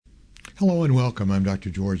Hello and welcome. I'm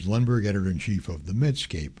Dr. George Lundberg, Editor-in-Chief of the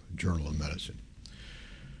Medscape Journal of Medicine.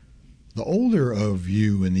 The older of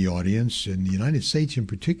you in the audience, in the United States in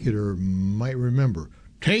particular, might remember,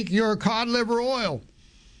 take your cod liver oil,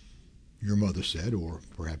 your mother said, or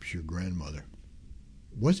perhaps your grandmother.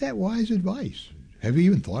 Was that wise advice? Have you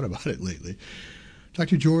even thought about it lately?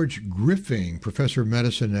 Dr. George Griffing, Professor of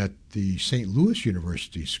Medicine at the St. Louis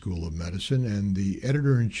University School of Medicine and the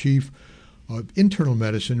Editor-in-Chief of Internal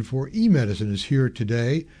Medicine for eMedicine, is here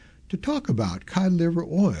today to talk about cod liver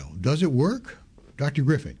oil. Does it work? Dr.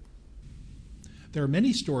 Griffing. There are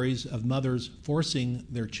many stories of mothers forcing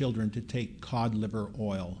their children to take cod liver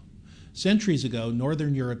oil. Centuries ago,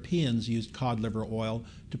 Northern Europeans used cod liver oil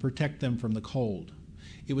to protect them from the cold.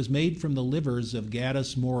 It was made from the livers of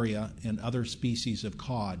Gadus moria and other species of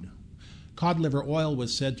cod. Cod liver oil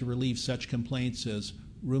was said to relieve such complaints as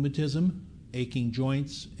rheumatism, aching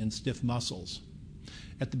joints, and stiff muscles.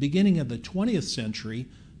 At the beginning of the 20th century,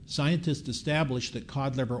 scientists established that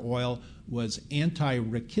cod liver oil was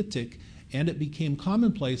anti-rachitic, and it became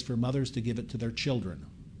commonplace for mothers to give it to their children.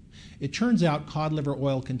 It turns out cod liver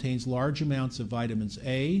oil contains large amounts of vitamins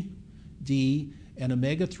A, D, and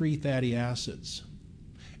omega-3 fatty acids.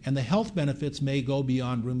 And the health benefits may go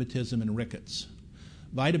beyond rheumatism and rickets.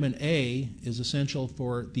 Vitamin A is essential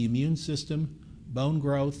for the immune system, bone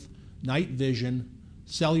growth, night vision,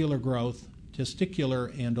 cellular growth,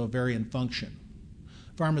 testicular and ovarian function.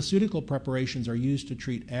 Pharmaceutical preparations are used to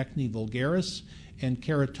treat acne vulgaris and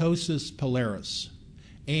keratosis pilaris,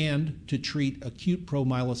 and to treat acute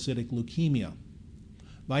promyelocytic leukemia.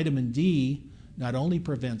 Vitamin D not only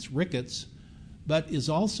prevents rickets, but is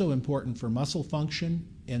also important for muscle function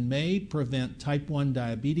and may prevent type 1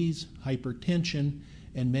 diabetes, hypertension,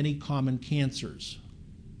 and many common cancers.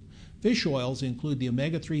 Fish oils include the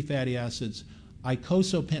omega-3 fatty acids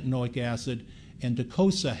eicosapentaenoic acid and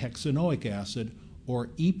docosahexaenoic acid, or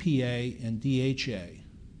EPA and DHA.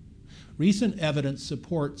 Recent evidence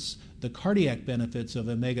supports the cardiac benefits of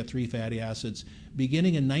omega-3 fatty acids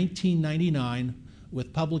beginning in 1999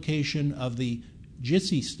 with publication of the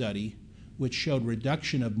GISSI study, which showed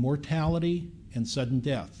reduction of mortality and sudden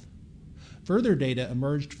death. Further data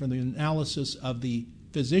emerged from the analysis of the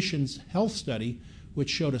Physicians' Health Study, which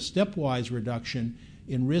showed a stepwise reduction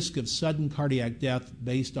in risk of sudden cardiac death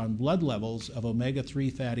based on blood levels of omega-3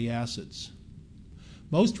 fatty acids.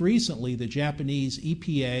 Most recently, the Japanese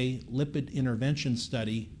EPA Lipid Intervention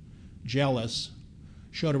Study, JELIS,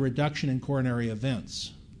 showed a reduction in coronary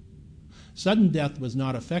events. Sudden death was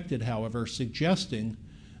not affected, however, suggesting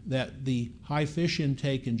that the high fish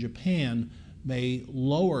intake in Japan may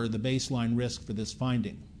lower the baseline risk for this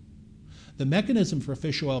finding. The mechanism for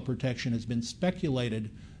fish oil protection has been speculated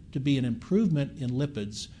to be an improvement in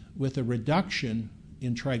lipids with a reduction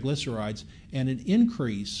in triglycerides and an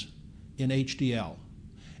increase in HDL,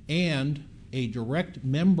 and a direct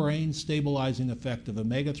membrane stabilizing effect of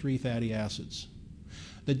omega-3 fatty acids.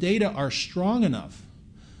 The data are strong enough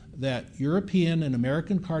that European and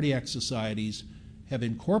American cardiac societies have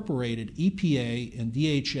incorporated EPA and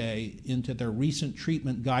DHA into their recent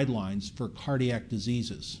treatment guidelines for cardiac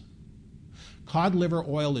diseases. Cod liver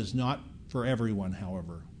oil is not for everyone,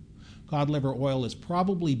 however. Cod liver oil is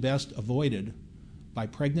probably best avoided by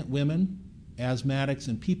pregnant women, asthmatics,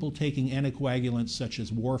 and people taking anticoagulants such as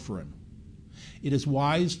warfarin. It is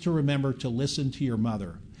wise to remember to listen to your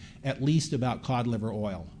mother, at least about cod liver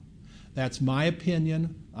oil. That's my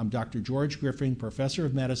opinion. I'm Dr. George Griffing, Professor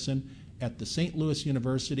of Medicine at the St. Louis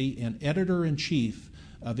University and Editor-in-Chief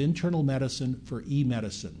of Internal Medicine for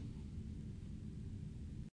eMedicine.